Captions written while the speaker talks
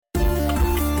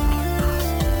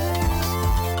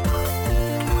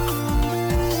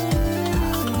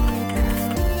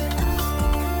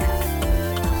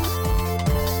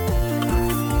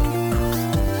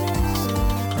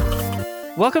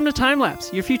Welcome to Time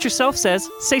Lapse. Your future self says,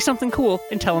 say something cool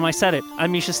and tell him I said it.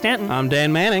 I'm Misha Stanton. I'm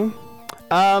Dan Manning.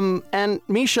 And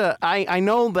Misha, I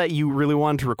know that you really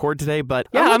wanted to record today, but...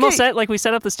 Yeah, I'm all set. Like, we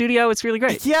set up the studio. It's really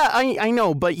great. Yeah, I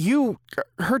know, but you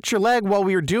hurt your leg while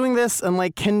we were doing this, and,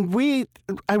 like, can we...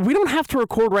 we don't have to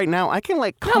record right now. I can,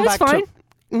 like, come back fine. to...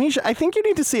 Misha, I think you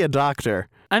need to see a doctor.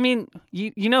 I mean,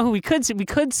 you know who we could see? We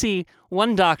could see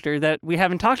one doctor that we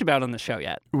haven't talked about on the show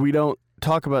yet. We don't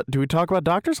talk about... Do we talk about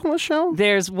doctors on the show?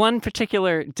 There's one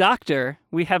particular doctor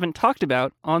we haven't talked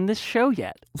about on this show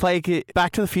yet. Like,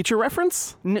 Back to the Future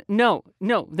reference? No.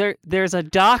 There's a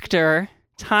doctor,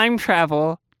 time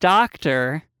travel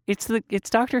doctor. It's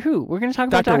Doctor Who. We're going to talk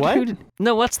about Doctor Doctor what? Who.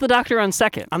 No, what's the doctor on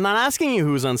second? I'm not asking you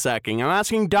who's on second. I'm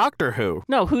asking Doctor Who.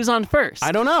 No, who's on first?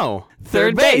 I don't know.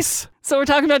 Third base. So we're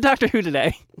talking about Doctor Who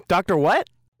today. Doctor what?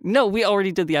 No, we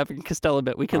already did the Abbott and Costello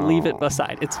bit. We can leave it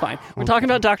aside. It's fine. We're talking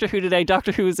about Doctor Who today.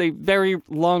 Doctor Who is a very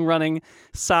long-running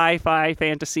sci-fi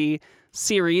fantasy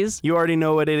series. You already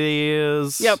know what it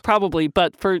is. Yeah, probably.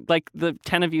 But for like the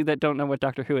 10 of you that don't know what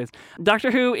Doctor Who is,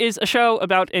 Doctor Who is a show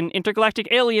about an intergalactic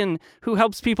alien who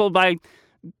helps people by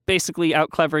basically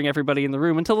out-clevering everybody in the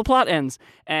room until the plot ends.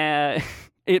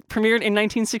 It premiered in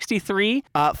 1963.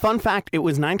 Fun fact, it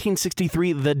was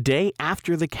 1963, the day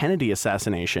after the Kennedy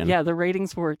assassination. Yeah, the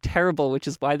ratings were terrible, which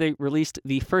is why they released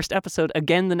the first episode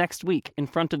again the next week in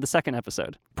front of the second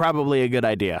episode. Probably a good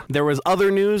idea. There was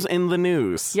other news in the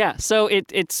news. Yeah, so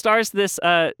it stars this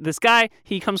guy.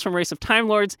 He comes from a race of Time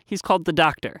Lords. He's called the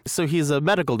Doctor. So he's a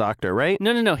medical doctor, right?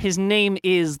 No. His name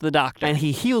is the Doctor. And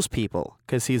he heals people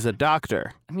because he's a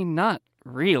doctor. I mean, not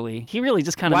really. He really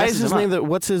just kind of Why messes is his him name? up.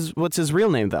 What's his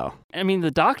real name though? I mean, the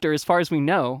Doctor, as far as we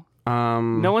know.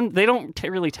 No one. They don't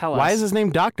really tell us. Why is his name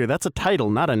Doctor? That's a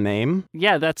title, not a name.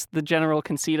 Yeah, that's the general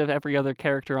conceit of every other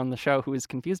character on the show who is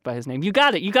confused by his name. You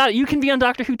got it. You can be on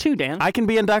Doctor Who too, Dan. I can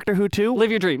be in Doctor Who too?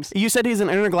 Live your dreams. You said he's an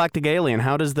intergalactic alien.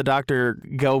 How does the Doctor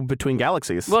go between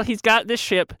galaxies? Well, he's got this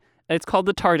ship. It's called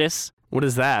the TARDIS. What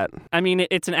is that? I mean,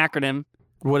 it's an acronym.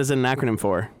 What is it an acronym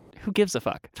for? Who gives a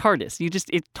fuck? TARDIS.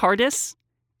 TARDIS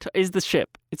is the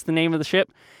ship. It's the name of the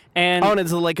ship. And and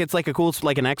it's like a cool,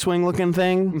 like an X-wing looking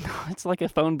thing. it's like a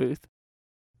phone booth.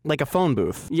 Like a phone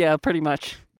booth. Yeah, pretty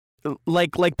much.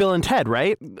 Like Bill and Ted,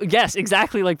 right? Yes,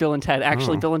 exactly like Bill and Ted.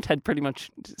 Actually, Bill and Ted pretty much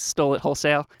stole it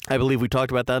wholesale. I believe we talked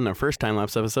about that in our first Time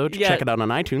Lapse episode. Yeah. Check it out on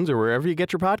iTunes or wherever you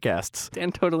get your podcasts.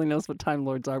 Dan totally knows what Time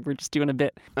Lords are. We're just doing a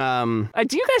bit.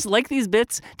 Do you guys like these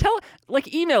bits?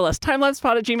 Email us,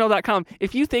 timelapsepod@gmail.com,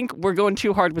 if you think we're going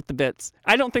too hard with the bits.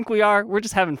 I don't think we are. We're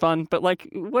just having fun, but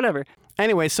whatever.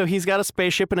 Anyway, so he's got a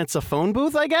spaceship and it's a phone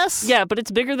booth, I guess? Yeah, but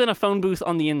it's bigger than a phone booth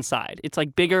on the inside. It's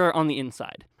bigger on the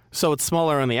inside. So it's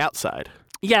smaller on the outside.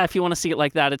 Yeah, if you want to see it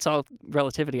like that, it's all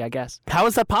relativity, I guess. How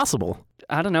is that possible?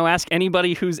 I don't know. Ask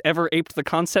anybody who's ever aped the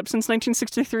concept since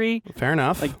 1963. Fair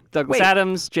enough. Like Douglas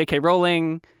Adams, J.K.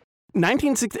 Rowling.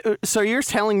 1960. So you're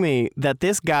telling me that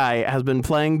this guy has been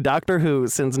playing Doctor Who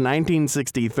since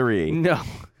 1963?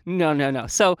 No.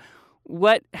 So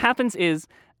what happens is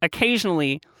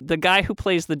occasionally the guy who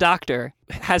plays the Doctor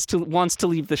wants to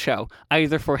leave the show,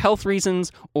 either for health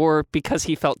reasons or because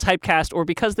he felt typecast or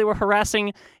because they were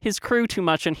harassing his crew too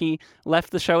much and he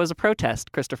left the show as a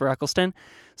protest, Christopher Eccleston.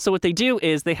 So what they do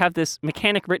is they have this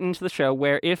mechanic written into the show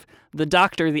where if the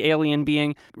Doctor, the alien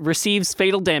being, receives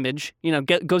fatal damage,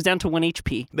 goes down to 1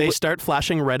 HP. They start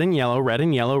flashing red and yellow, red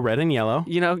and yellow, red and yellow.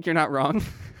 You're not wrong.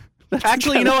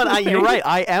 Actually, you know what? You're right.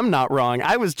 I am not wrong.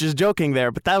 I was just joking there,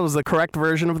 but that was the correct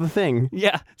version of the thing.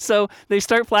 Yeah. So they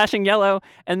start flashing yellow,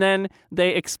 and then they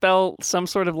expel some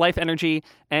sort of life energy,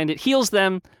 and it heals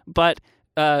them, but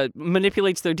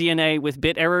manipulates their DNA with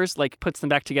bit errors, puts them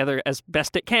back together as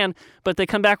best it can, but they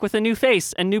come back with a new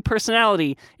face and new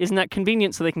personality. Isn't that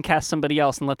convenient so they can cast somebody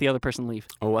else and let the other person leave?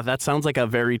 Oh, well, that sounds like a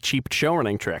very cheap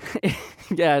showrunning trick.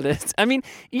 Yeah, it is. I mean,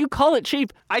 you call it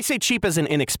cheap. I say cheap as in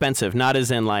inexpensive, not as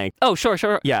in Oh, sure.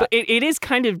 Yeah. But it is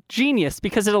kind of genius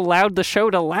because it allowed the show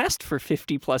to last for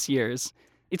 50 plus years.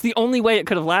 It's the only way it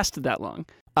could have lasted that long.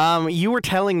 You were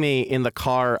telling me in the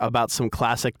car about some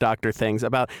classic Doctor things,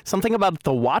 about something about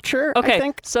the Watcher, okay, I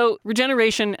think? So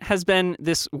regeneration has been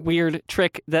this weird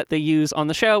trick that they use on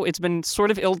the show. It's been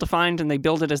sort of ill-defined, and they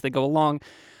build it as they go along.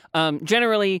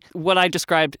 Generally, what I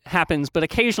described happens, but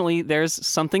occasionally there's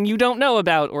something you don't know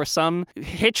about or some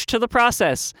hitch to the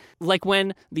process. Like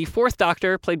when the fourth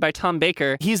Doctor, played by Tom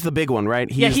Baker... He's the big one, right?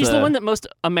 He's the one that most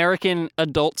American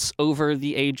adults over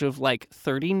the age of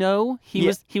 30 know. He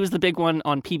was the big one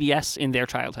on PBS in their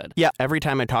childhood. Yeah, every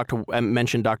time I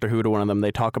mention Doctor Who to one of them,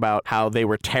 they talk about how they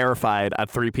were terrified at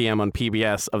 3 p.m. on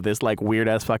PBS of this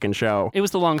weird-ass fucking show. It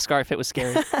was the long scarf. It was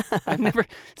scary. I've never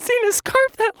seen a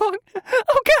scarf that long.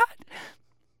 Oh, God.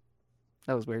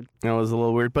 That was weird. That was a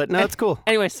little weird, but no, it's cool.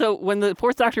 Anyway, so when the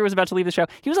fourth Doctor was about to leave the show,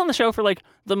 he was on the show for like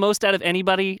the most out of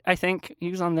anybody, I think.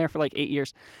 He was on there for like 8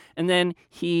 years. And then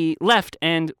he left,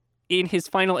 and in his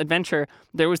final adventure,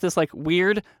 there was this like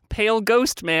weird pale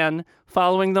ghost man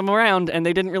following them around, and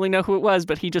they didn't really know who it was,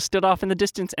 but he just stood off in the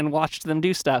distance and watched them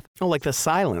do stuff. Oh, like the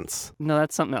silence. No,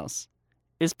 that's something else.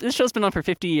 This show's been on for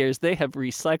 50 years. They have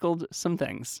recycled some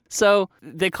things. So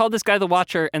they called this guy the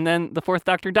Watcher, and then the fourth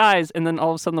Doctor dies, and then all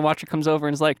of a sudden the Watcher comes over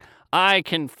and is like, I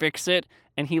can fix it.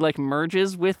 And he like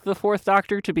merges with the fourth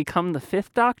Doctor to become the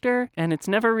fifth Doctor, and it's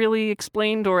never really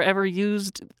explained or ever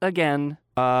used again.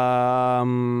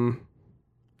 That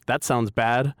sounds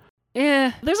bad.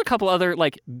 Yeah, there's a couple other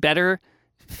like better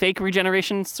fake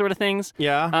regeneration sort of things.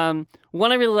 Yeah.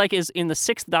 One I really like is in the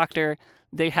sixth Doctor,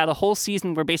 they had a whole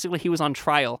season where basically he was on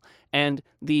trial, and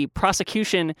the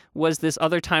prosecution was this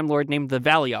other Time Lord named the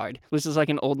Valeyard, which is like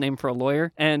an old name for a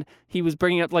lawyer. And he was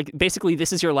bringing up like basically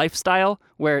This Is Your Lifestyle,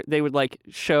 where they would like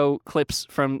show clips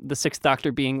from the sixth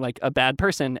Doctor being like a bad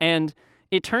person. And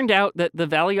it turned out that the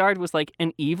Valeyard was like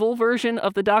an evil version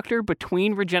of the Doctor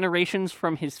between regenerations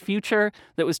from his future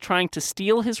that was trying to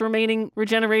steal his remaining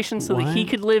regeneration so that he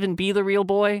could live and be the real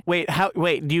boy. Wait,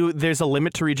 there's a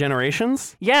limit to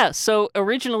regenerations? Yeah, so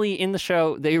originally in the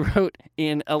show, they wrote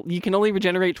in, you can only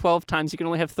regenerate 12 times, you can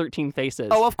only have 13 faces.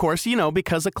 Oh, of course,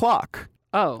 because a clock.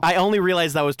 Oh. I only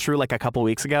realized that was true like a couple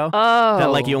weeks ago. Oh.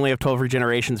 That like you only have 12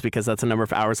 regenerations because that's the number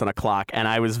of hours on a clock, and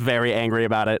I was very angry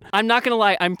about it. I'm not going to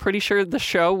lie, I'm pretty sure the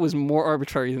show was more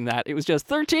arbitrary than that. It was just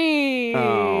 13!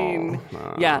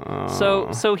 Yeah,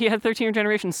 so he had 13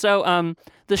 regenerations. So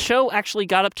the show actually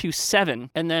got up to 7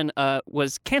 and then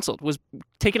was canceled, was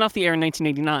taken off the air in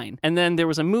 1989. And then there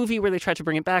was a movie where they tried to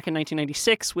bring it back in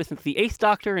 1996 with the 8th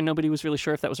Doctor, and nobody was really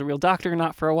sure if that was a real Doctor or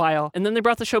not for a while. And then they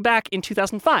brought the show back in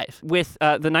 2005 with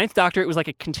the 9th Doctor. It was like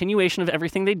a continuation of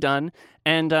everything they'd done,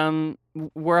 and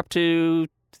we're up to...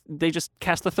 They just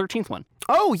cast the 13th one.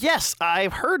 Oh, yes.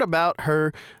 I've heard about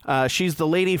her. She's the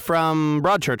lady from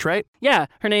Broadchurch, right? Yeah.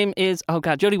 Her name is,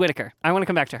 Jodie Whittaker. I want to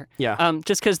come back to her. Yeah.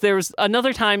 Just because there was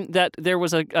another time that there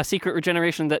was a secret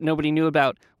regeneration that nobody knew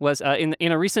about was in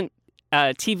a recent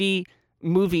TV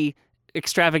movie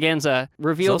extravaganza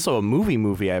revealed. It's also a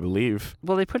movie, I believe.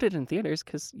 Well, they put it in theaters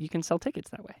because you can sell tickets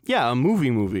that way. Yeah, a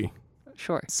movie.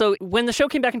 Sure. So when the show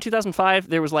came back in 2005,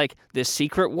 there was like this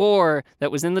secret war that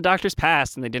was in the Doctor's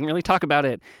past, and they didn't really talk about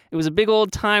it. It was a big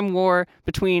old time war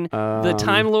between the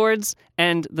Time Lords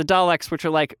and the Daleks, which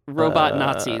are like robot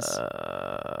Nazis. It's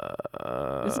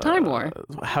a time war.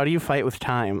 How do you fight with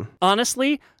time?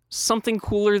 Honestly, something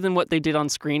cooler than what they did on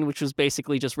screen, which was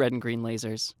basically just red and green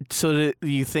lasers. So do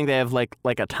you think they have like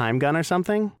a time gun or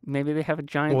something? Maybe they have a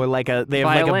giant or like a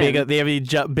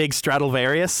big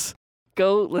Stradivarius?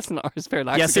 Go listen to Ars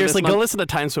Paradoxica. Yeah, seriously, go listen to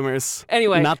Time Swimmers.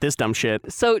 Anyway. Not this dumb shit.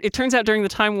 So it turns out during the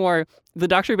Time War, the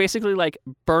Doctor basically like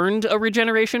burned a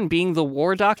regeneration being the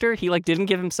War Doctor. He like didn't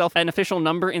give himself an official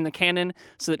number in the canon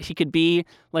so that he could be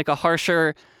like a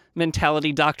harsher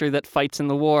mentality Doctor that fights in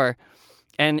the war.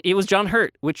 And it was John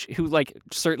Hurt, who like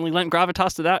certainly lent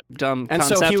gravitas to that dumb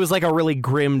concept. So he was like a really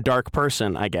grim, dark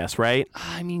person, I guess, right?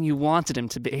 I mean, you wanted him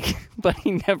to be, but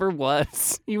he never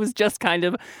was. He was just kind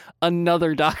of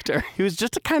another Doctor. He was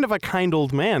just a kind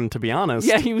old man, to be honest.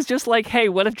 Yeah, he was just like, hey,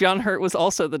 what if John Hurt was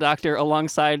also the Doctor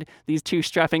alongside these two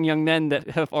strapping young men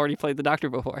that have already played the Doctor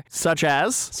before? Such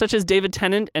as David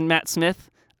Tennant and Matt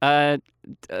Smith,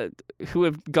 who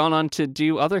have gone on to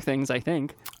do other things, I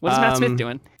think. What is Matt Smith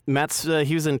doing?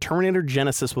 He was in Terminator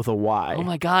Genesis with a Y. Oh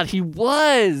my God, he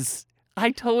was!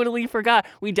 I totally forgot.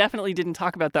 We definitely didn't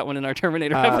talk about that one in our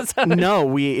Terminator episode. No,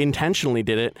 we intentionally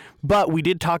did it. But we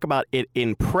did talk about it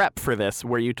in prep for this,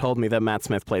 where you told me that Matt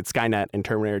Smith played Skynet in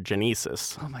Terminator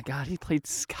Genesis. Oh my God, he played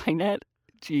Skynet?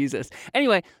 Jesus.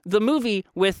 Anyway, the movie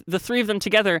with the three of them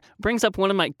together brings up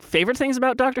one of my favorite things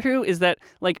about Doctor Who is that,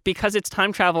 like, because it's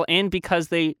time travel and because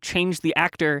they changed the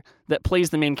actor that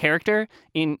plays the main character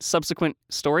in subsequent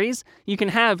stories, you can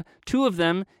have two of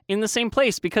them in the same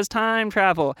place because time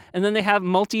travel. And then they have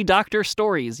multi-Doctor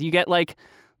stories. You get, like,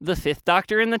 the 5th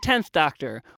Doctor and the 10th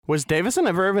Doctor. Was Davison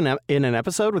ever in an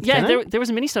episode with Tennant? Yeah, there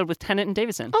was a mini-sode with Tennant and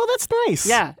Davison. Oh, that's nice.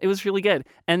 Yeah, it was really good.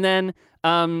 And then,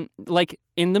 like,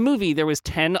 in the movie, there was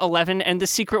 10, 11, and the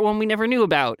secret one we never knew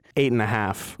about.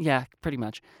 8.5. Yeah, pretty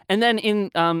much. And then in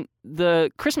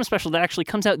the Christmas special that actually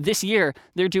comes out this year,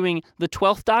 they're doing the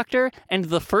 12th Doctor and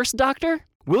the 1st Doctor.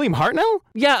 William Hartnell?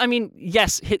 Yeah, I mean,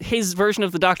 yes, his version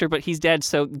of the Doctor, but he's dead,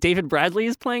 so David Bradley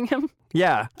is playing him.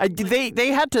 Yeah,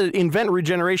 they had to invent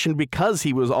regeneration because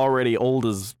he was already old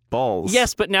as balls.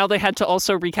 Yes, but now they had to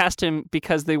also recast him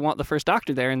because they want the first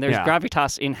Doctor there, and there's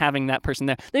gravitas in having that person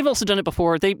there. They've also done it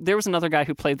before. There was another guy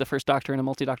who played the first Doctor in a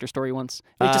multi-Doctor story once.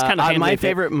 They just kind of my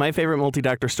favorite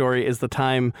multi-Doctor story is the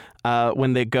time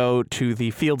when they go to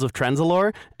the Fields of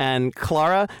Trenzalore and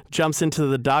Clara jumps into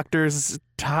the Doctor's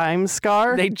time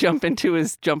scar. They jump into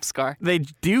his jump scar. They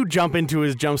do jump into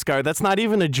his jump scar. That's not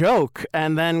even a joke.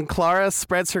 And then Clara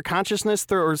spreads her consciousness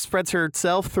or spreads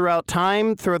herself throughout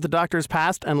time, throughout the Doctor's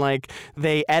past, and like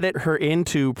they edit her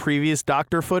into previous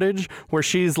Doctor footage where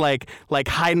she's like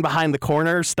hiding behind the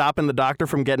corner, stopping the Doctor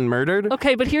from getting murdered.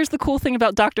 Okay, but here's the cool thing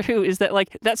about Doctor Who is that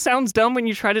like that sounds dumb when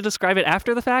you try to describe it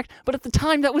after the fact, but at the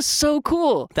time that was so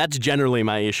cool. That's generally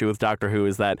my issue with Doctor Who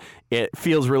is that it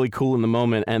feels really cool in the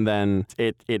moment and then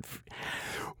it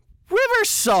River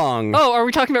Song. Oh, are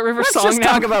we talking about River Song now? Let's just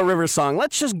talk about River Song.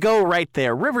 Let's just go right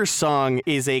there. River Song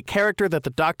is a character that the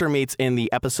Doctor meets in the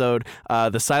episode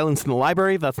The Silence in the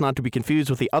Library. That's not to be confused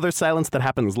with the other silence that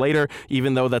happens later,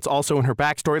 even though that's also in her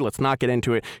backstory. Let's not get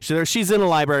into it. So she's in a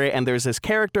library, and there's this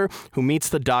character who meets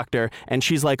the Doctor, and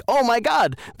she's like, oh my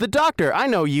god, the Doctor, I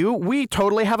know you. We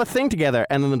totally have a thing together.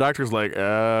 And then the Doctor's like,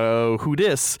 who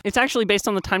dis? It's actually based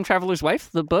on The Time Traveler's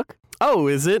Wife, the book. Oh,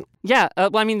 is it? Yeah,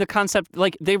 well, I mean, the concept,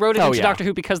 like, they wrote it into Doctor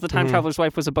Who because The Time Traveler's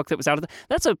Wife was a book that was out of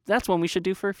the... That's one we should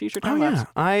do for a future time lapse.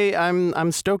 Yeah,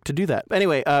 I'm stoked to do that.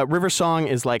 Anyway, River Song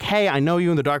is like, hey, I know you,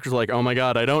 and the Doctor's like, oh my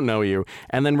god, I don't know you.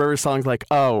 And then River Song's like,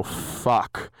 oh,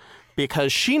 fuck.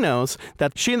 Because she knows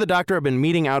that she and the Doctor have been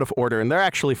meeting out of order, and they're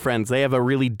actually friends. They have a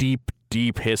really deep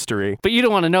history. But you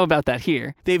don't want to know about that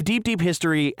here. They have deep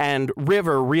history, and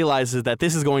River realizes that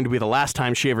this is going to be the last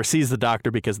time she ever sees the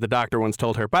Doctor because the Doctor once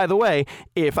told her, by the way,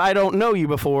 if I don't know you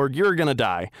before, you're gonna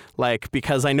die. Like,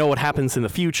 because I know what happens in the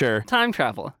future. Time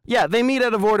travel. Yeah, they meet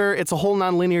out of order. It's a whole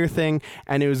non-linear thing,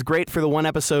 and it was great for the one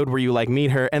episode where you, like,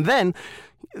 meet her, and then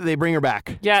they bring her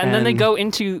back. Yeah, and then they go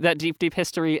into that deep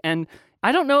history, and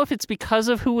I don't know if it's because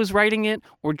of who was writing it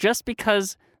or just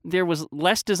because there was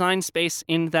less design space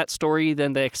in that story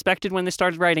than they expected when they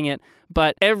started writing it,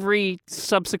 but every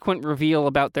subsequent reveal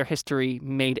about their history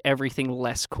made everything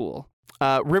less cool.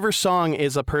 River Song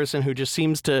is a person who just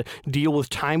seems to deal with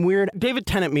time weird. David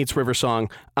Tennant meets River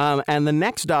Song, and the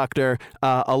next Doctor,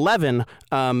 11,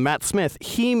 Matt Smith,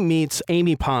 he meets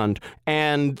Amy Pond,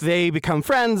 and they become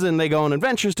friends, and they go on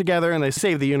adventures together, and they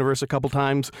save the universe a couple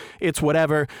times. It's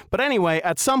whatever. But anyway,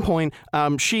 at some point,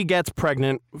 she gets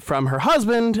pregnant from her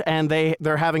husband, and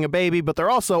they're having a baby, but they're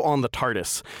also on the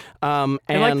TARDIS. And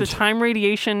like the time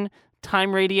radiation...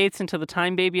 Time radiates into the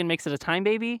time baby and makes it a time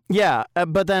baby? Yeah,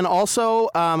 but then also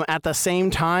at the same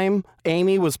time,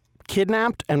 Amy was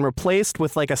kidnapped and replaced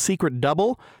with like a secret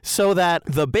double so that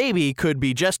the baby could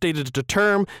be gestated to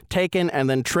term, taken, and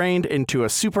then trained into a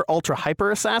super ultra hyper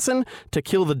assassin to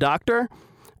kill the Doctor.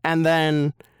 And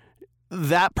then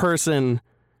that person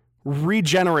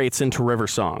regenerates into River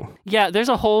Song. Yeah, there's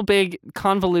a whole big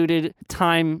convoluted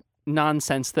time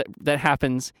nonsense that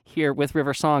happens here with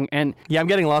River Song, and yeah, I'm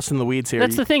getting lost in the weeds here.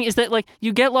 That's the thing, is that like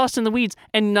you get lost in the weeds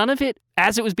and none of it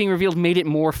as it was being revealed made it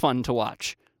more fun to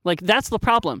watch. Like that's the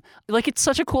problem. Like it's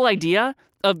such a cool idea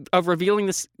of revealing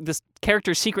this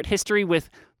character's secret history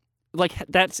with like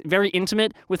that's very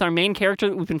intimate with our main character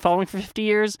that we've been following for 50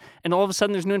 years, and all of a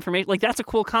sudden there's new information. Like that's a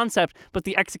cool concept, but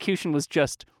the execution was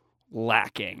just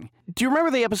lacking. Do you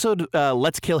remember the episode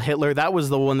Let's Kill Hitler? That was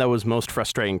the one that was most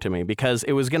frustrating to me because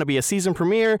it was going to be a season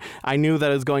premiere. I knew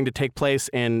that it was going to take place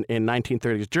in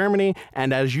 1930s Germany,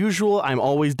 and as usual, I'm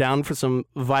always down for some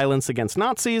violence against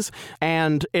Nazis,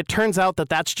 and it turns out that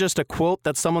that's just a quote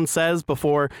that someone says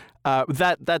before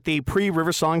that the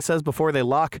pre-River Song says before they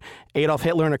lock Adolf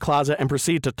Hitler in a closet and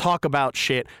proceed to talk about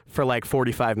shit for like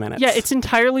 45 minutes. Yeah, it's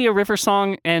entirely a River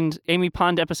Song and Amy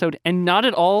Pond episode, and not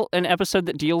at all an episode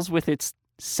that deals with its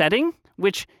setting,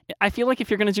 which I feel like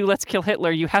if you're going to do Let's Kill Hitler,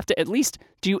 you have to at least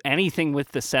do anything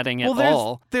with the setting at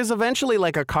all. There's eventually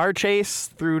like a car chase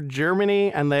through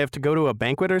Germany, and they have to go to a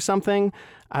banquet or something.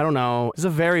 I don't know. It's a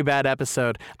very bad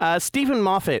episode. Stephen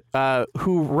Moffat,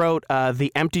 who wrote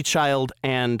The Empty Child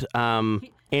and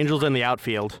Angels in the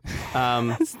Outfield.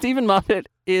 Stephen Moffat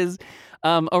is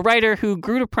a writer who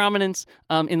grew to prominence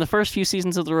in the first few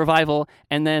seasons of The Revival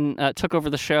and then took over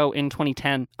the show in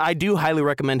 2010. I do highly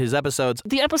recommend his episodes.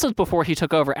 The episodes before he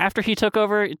took over. After he took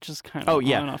over, it just kind of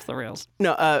went off the rails.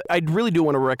 No, I really do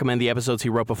want to recommend the episodes he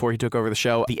wrote before he took over the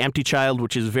show. The Empty Child,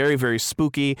 which is very, very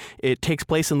spooky. It takes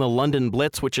place in the London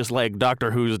Blitz, which is like Doctor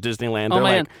Who's Disneyland. Oh,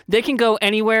 man. They can go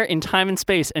anywhere in time and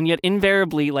space, and yet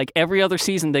invariably, like every other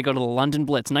season, they go to the London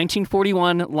Blitz.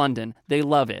 1941, London. They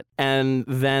love it. And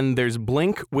then there's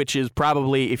Blink, which is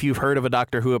probably, if you've heard of a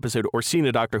Doctor Who episode or seen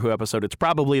a Doctor Who episode, it's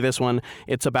probably this one.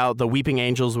 It's about the Weeping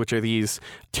Angels, which are these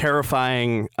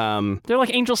terrifying... They're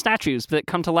like angel statues that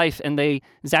come to life and they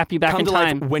zap you back in to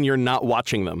time. life when you're not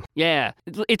watching them. Yeah.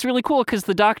 It's really cool because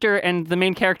the Doctor and the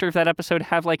main character of that episode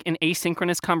have like an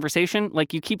asynchronous conversation.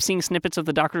 Like you keep seeing snippets of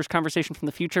the Doctor's conversation from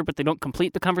the future, but they don't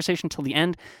complete the conversation till the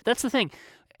end. That's the thing.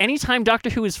 Anytime Doctor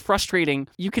Who is frustrating,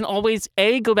 you can always,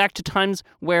 go back to times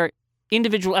where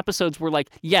individual episodes were like,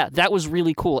 yeah, that was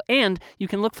really cool. And you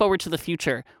can look forward to the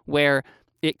future where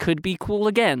it could be cool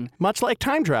again. Much like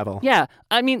time travel. Yeah.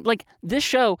 I mean, like, this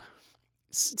show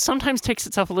sometimes takes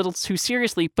itself a little too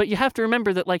seriously, but you have to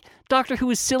remember that, like, Doctor Who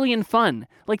is silly and fun.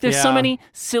 Like, there's so many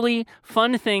silly,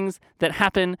 fun things that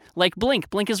happen, like Blink.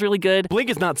 Blink is really good. Blink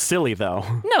is not silly, though.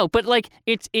 No, but, like,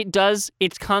 it does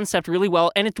its concept really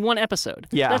well, and it's one episode.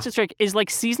 Yeah. That's the trick, is, like,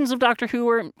 seasons of Doctor Who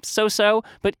are so-so,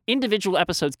 but individual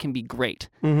episodes can be great.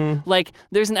 Mm-hmm. Like,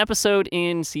 there's an episode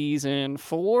in season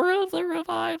 4 of The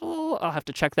Revival. I'll have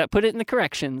to check that, put it in the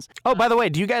corrections. Oh, by the way,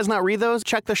 do you guys not read those?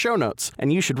 Check the show notes,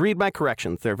 and you should read my corrections.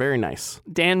 They're very nice.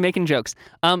 Dan making jokes.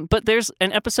 But there's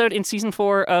an episode in season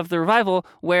 4 of The Revival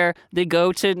where they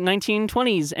go to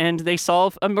 1920s and they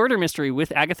solve a murder mystery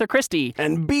with Agatha Christie.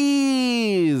 And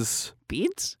bees!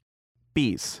 Beads?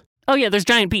 Bees. Oh yeah, there's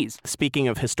giant bees. Speaking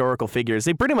of historical figures,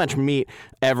 they pretty much meet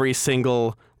every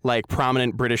single, like,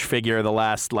 prominent British figure of the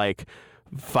last, like,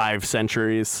 5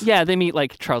 centuries. Yeah, they meet,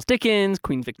 like, Charles Dickens,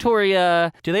 Queen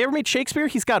Victoria. Do they ever meet Shakespeare?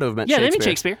 He's got to have met Yeah, Shakespeare. they meet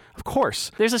Shakespeare. Of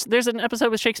course. There's an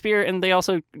episode with Shakespeare, and they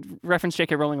also reference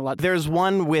J.K. Rowling a lot. There's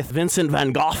one with Vincent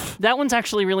van Gogh. That one's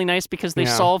actually really nice because they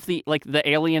solve the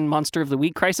alien monster of the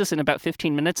week crisis in about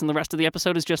 15 minutes, and the rest of the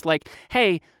episode is just like,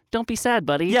 hey, don't be sad,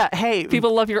 buddy. Yeah, hey.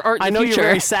 People love your art in I the know future. you're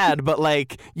very sad, but,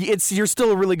 like, you're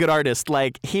still a really good artist.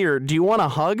 Like, here, do you want a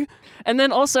hug? And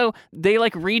then also, they,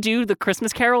 like, redo the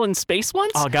Christmas Carol in space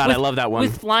once. Oh, God, I love that one.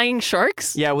 With flying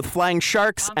sharks. Yeah, with flying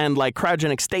sharks and, like,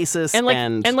 cryogenic stasis. And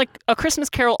like A Christmas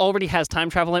Carol already has time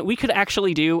travel in it. We could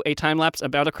actually do a time lapse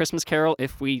about A Christmas Carol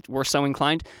if we were so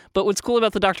inclined. But what's cool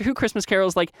about the Doctor Who Christmas Carol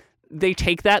is, like, they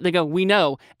take that, they go, we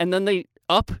know, and then they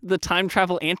up the time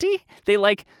travel ante. They,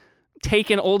 like,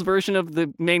 take an old version of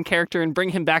the main character and bring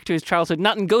him back to his childhood,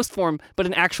 not in ghost form, but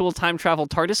in actual time travel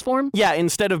TARDIS form. Yeah,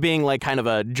 instead of being like kind of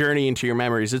a journey into your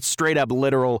memories, it's straight up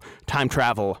literal time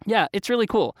travel. Yeah, it's really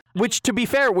cool. Which, to be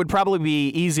fair, would probably be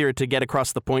easier to get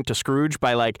across the point to Scrooge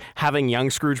by like having young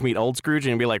Scrooge meet old Scrooge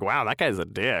and be like, wow, that guy's a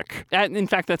dick. In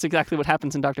fact, that's exactly what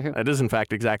happens in Doctor Who. That is, in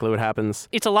fact, exactly what happens.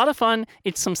 It's a lot of fun.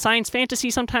 It's some science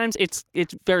fantasy sometimes. It's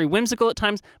very whimsical at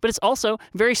times, but it's also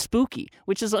very spooky,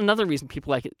 which is another reason people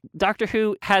like it. Doctor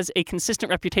Who has a consistent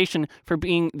reputation for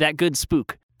being that good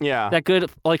spook. Yeah. That good,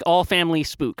 like, all-family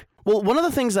spook. Well, one of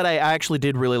the things that I actually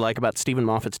did really like about Stephen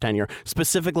Moffat's tenure,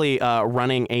 specifically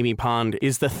running Amy Pond,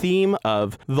 is the theme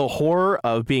of the horror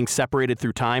of being separated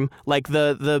through time. Like,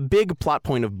 the big plot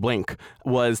point of Blink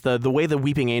was the way the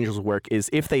Weeping Angels work is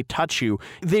if they touch you,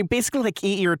 they basically, like,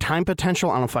 eat your time potential.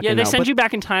 I don't fucking know. Yeah, they send you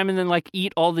back in time and then, like,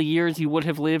 eat all the years you would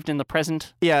have lived in the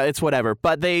present. Yeah, it's whatever.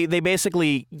 But they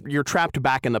basically, you're trapped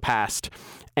back in the past.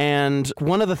 And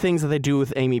one of the things that they do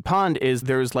with Amy Pond is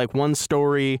there's like one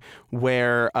story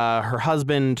where her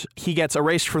husband, he gets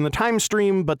erased from the time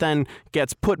stream, but then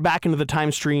gets put back into the time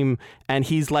stream, and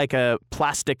he's like a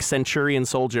plastic Centurion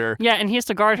soldier. Yeah, and he has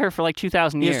to guard her for like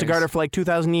 2,000 years. He has to guard her for like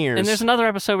 2,000 years. And there's another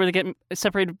episode where they get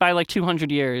separated by like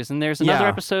 200 years, and there's another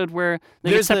episode where they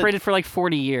get separated for like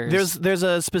 40 years. There's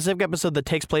a specific episode that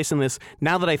takes place in this,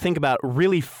 now that I think about,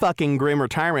 really fucking grim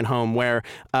retirement home where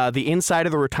the inside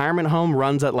of the retirement home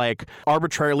runs at like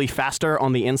arbitrarily faster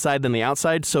on the inside than the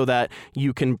outside so that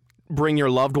you can bring your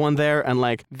loved one there and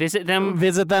like visit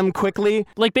them quickly.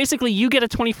 Like, basically you get a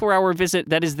 24-hour visit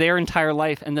that is their entire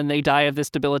life, and then they die of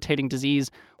this debilitating disease,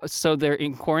 so they're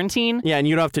in quarantine. Yeah, and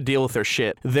you don't have to deal with their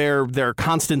shit. Their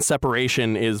constant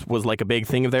separation was like a big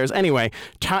thing of theirs. Anyway,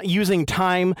 using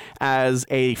time as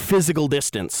a physical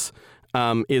distance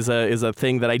is a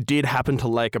thing that I did happen to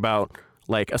like about,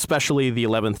 like, especially the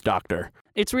 11th Doctor.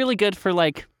 It's really good for,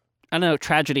 like, I don't know,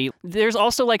 tragedy. There's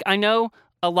also, like, I know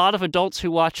a lot of adults who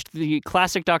watched the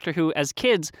classic Doctor Who as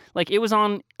kids. Like, it was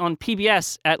on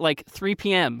PBS at like 3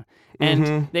 p.m.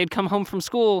 And they'd come home from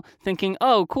school thinking,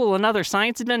 oh, cool, another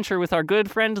science adventure with our good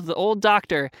friend, the old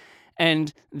Doctor.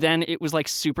 And then it was like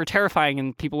super terrifying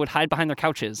and people would hide behind their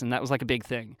couches, and that was like a big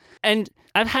thing. And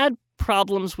I've had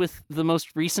problems with the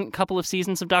most recent couple of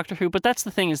seasons of Doctor Who, but that's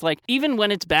the thing is, like, even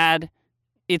when it's bad,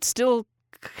 it's still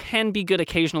can be good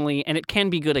occasionally, and it can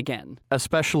be good again.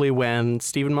 Especially when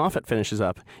Stephen Moffat finishes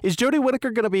up. Is Jodie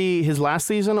Whittaker going to be his last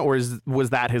season, or was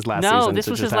that his last season? No, this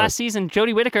was his last season.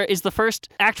 Jodie Whittaker is the first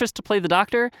actress to play the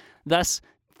Doctor, thus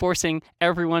forcing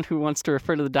everyone who wants to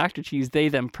refer to the Doctor to use they,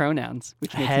 them pronouns,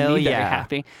 which makes me very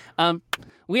happy.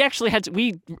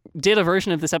 We did a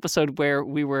version of this episode where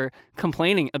we were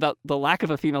complaining about the lack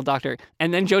of a female Doctor,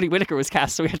 and then Jodie Whittaker was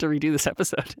cast, so we had to redo this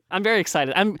episode. I'm very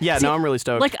excited. I'm really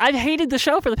stoked. Like, I've hated the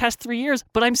show for the past 3 years,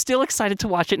 but I'm still excited to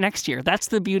watch it next year. That's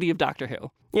the beauty of Doctor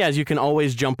Who. Yeah, as you can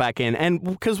always jump back in. And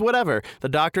because whatever, the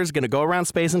Doctor's going to go around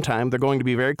space and time. They're going to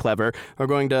be very clever. They're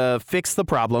going to fix the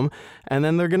problem, and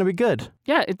then they're going to be good.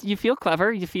 Yeah, you feel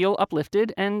clever, you feel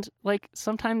uplifted, and like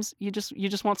sometimes you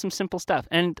just want some simple stuff.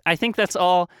 And I think that's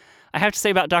all I have to say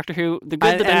about Doctor Who, the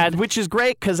good, the bad. Which is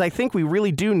great, because I think we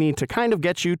really do need to kind of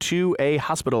get you to a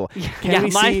hospital.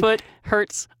 My foot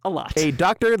hurts a lot. A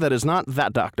doctor that is not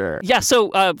that doctor. Yeah,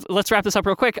 so let's wrap this up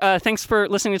real quick. Thanks for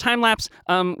listening to Time Lapse.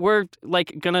 We're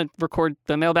going to record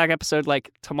the mailbag episode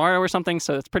tomorrow or something,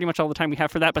 so that's pretty much all the time we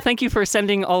have for that. But thank you for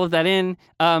sending all of that in.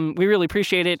 We really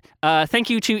appreciate it. Thank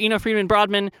you to Eno Friedman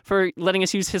Broadman for letting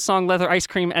us use his song Leather Ice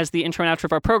Cream as the intro and outro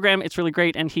of our program. It's really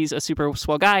great, and he's a super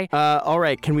swell guy. All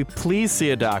right, can we please see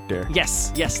a doctor?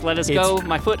 Yes, let us go.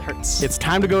 My foot hurts. It's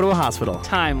time to go to a hospital.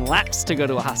 Time lapse to go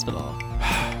to a hospital.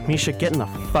 Misha, get in the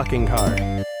fucking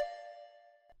car.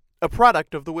 A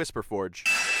product of the Whisper Forge.